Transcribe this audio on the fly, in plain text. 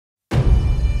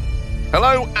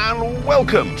Hello and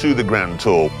welcome to the Grand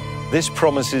Tour. This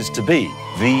promises to be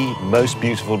the most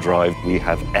beautiful drive we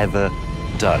have ever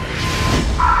done.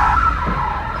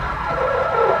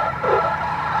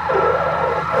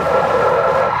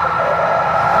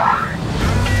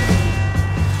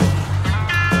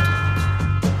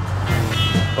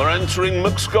 We're entering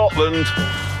McScotland.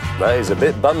 That is a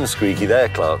bit bum squeaky there,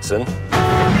 Clarkson.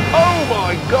 Oh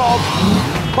my God!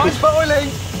 Mine's boiling!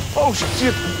 Oh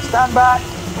shit! Stand back!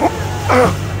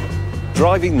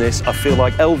 Driving this, I feel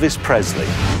like Elvis Presley.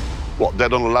 What,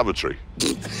 dead on a lavatory?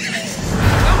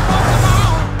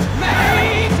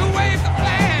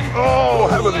 Oh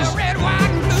heavens!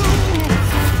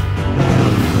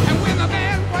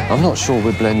 I'm not sure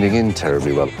we're blending in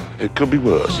terribly well. It could be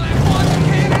worse.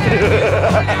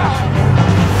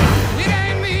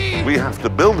 We have to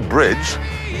build a bridge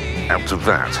out of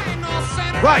that.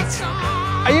 Right!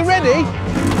 Are you ready?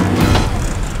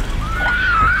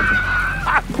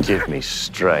 Give me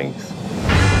strength.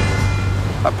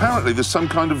 Apparently there's some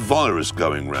kind of virus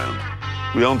going round.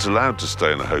 We aren't allowed to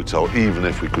stay in a hotel even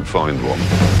if we could find one.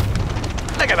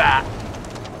 Look at that!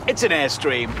 It's an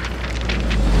Airstream.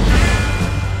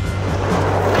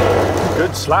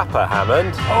 Good slapper,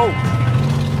 Hammond. Oh!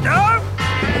 No!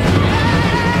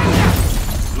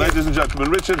 Ladies and gentlemen,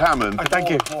 Richard Hammond. Oh, thank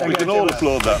you. We can all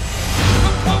applaud that.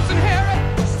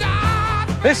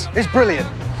 This is brilliant.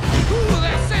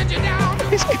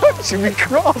 He's going to be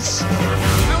cross.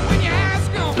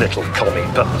 Little commie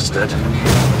bastard.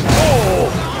 Oh!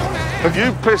 Have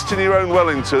you pissed in your own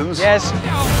Wellingtons? Yes.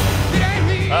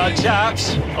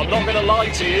 Chaps, I'm not going to lie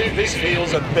to you, this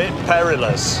feels a bit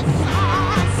perilous.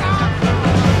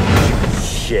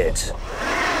 Shit.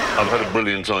 I've had a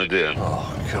brilliant idea.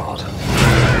 Oh, God.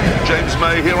 James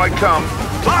May, here I come.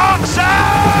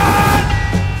 Clarkson!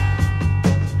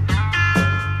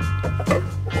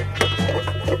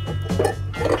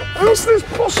 How's this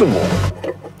possible?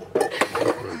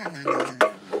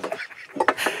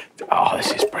 Oh,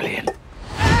 this is brilliant.